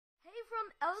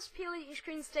Ellis Peely, your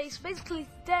screen today. So basically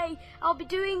today I'll be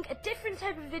doing a different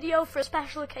type of video for a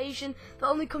special occasion that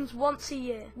only comes once a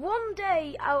year. One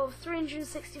day out of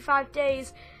 365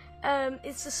 days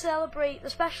is to celebrate the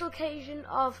special occasion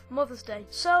of Mother's Day.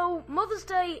 So Mother's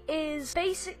Day is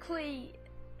basically,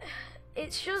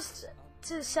 it's just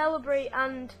to celebrate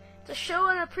and to show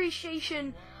an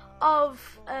appreciation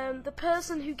of the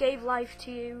person who gave life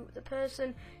to you, the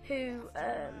person who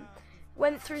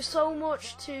went through so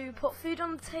much to put food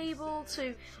on the table,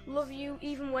 to love you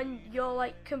even when you're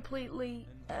like completely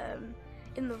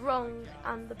in the wrong,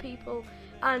 and the people,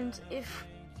 and if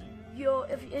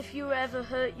you ever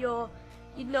hurt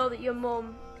you'd know that your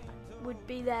mum would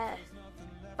be there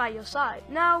by your side.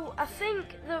 Now, I think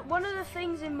that one of the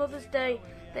things in Mother's Day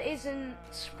that isn't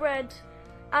spread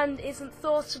and isn't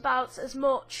thought about as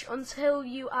much until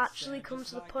you actually come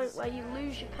to the point where you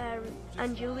lose your parent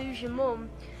and you lose your mum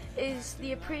is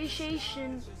the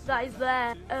appreciation that is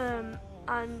there,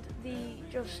 and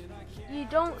you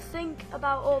don't think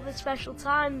about all the special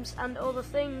times and all the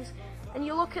things, and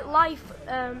you look at life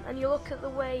and you look at the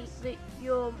way that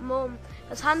your mum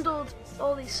has handled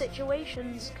all these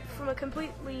situations from a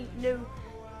completely new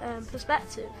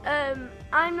perspective.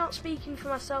 I'm not speaking for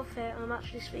myself here, I'm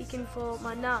actually speaking for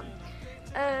my nan.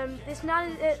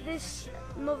 This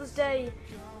Mother's Day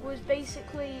was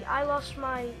basically, I lost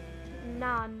my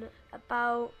nan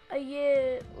about a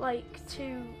year, like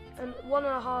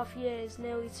 1.5 years,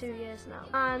 nearly 2 years now,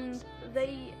 and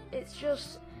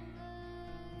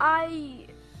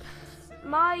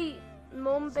my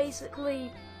mum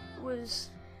basically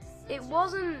it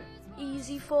wasn't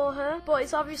easy for her, but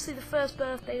it's obviously the first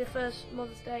birthday, the first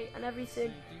Mother's Day, and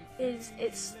everything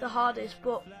it's the hardest.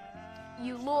 But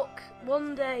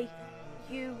one day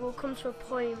you will come to a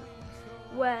point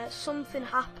where something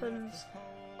happens,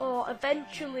 or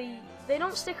eventually they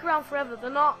don't stick around forever.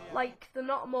 They're not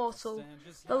immortal.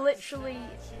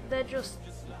 They're just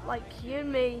like you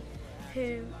and me,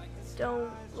 who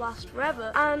don't last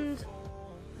forever, and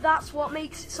that's what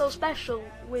makes it so special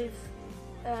with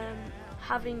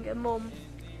having a mum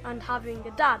and having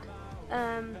a dad.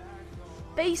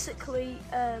 Basically,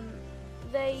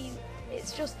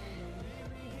 it's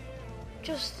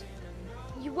just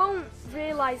you won't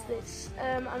realise this,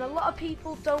 and a lot of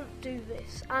people don't do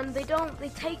this, and they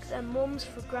take their mums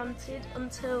for granted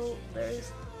until there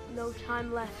is no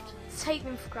time left to take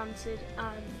them for granted,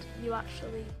 and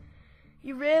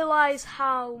you realise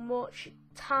how much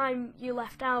time you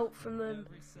left out from them,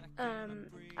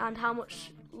 and how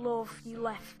much love you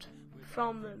left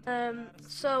from them.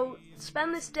 So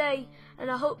spend this day,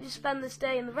 and I hope you spend this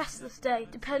day and the rest of this day,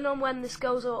 depending on when this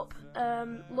goes up,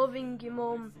 loving your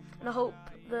mum, and I hope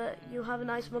that you'll have a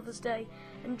nice Mother's Day.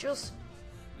 And just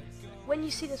when you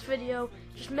see this video,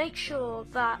 just make sure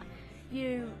that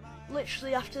you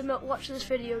literally, after watching this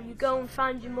video, you go and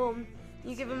find your mum,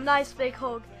 you give her a nice big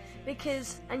hug,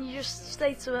 and you just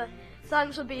say to her,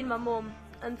 thanks for being my mum,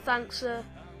 and thanks,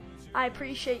 I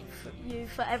appreciate you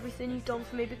for everything you've done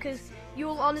for me, because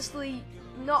you'll honestly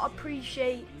not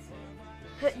appreciate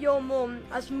your mum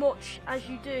as much as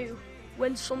you do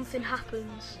when something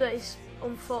happens that is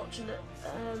unfortunate.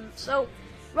 So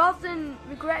rather than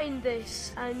regretting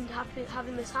this and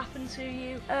having this happen to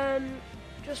you,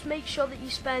 just make sure that you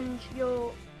spend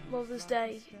your Mother's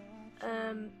Day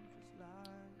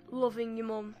loving your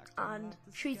mum and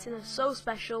treating her so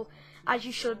special, as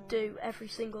you should do every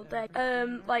single day.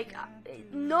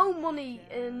 No money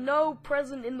and no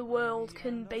present in the world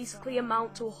can basically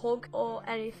amount to a hug or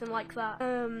anything like that.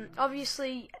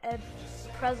 Obviously a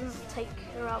present, take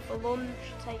her out for lunch,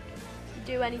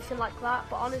 do anything like that,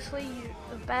 but honestly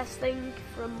the best thing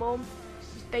for a mum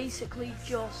is basically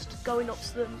just going up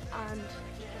to them and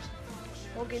just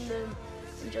hugging them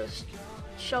and just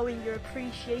showing your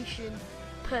appreciation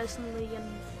personally and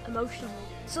emotionally.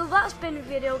 So that's been the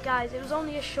video, guys. It was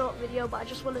only a short video, but I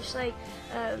just want to say,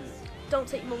 don't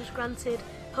take your mums for granted.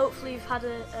 Hopefully you've had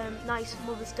a nice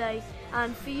Mother's Day,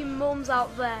 and for you mums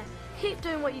out there, keep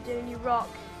doing what you're doing. You rock.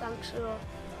 Thanks for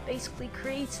basically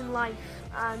creating life,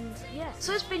 and yeah.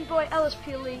 So it's been your boy Ellis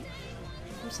Peely.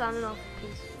 I'm signing off.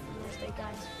 Peace. Have a nice day,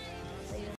 guys.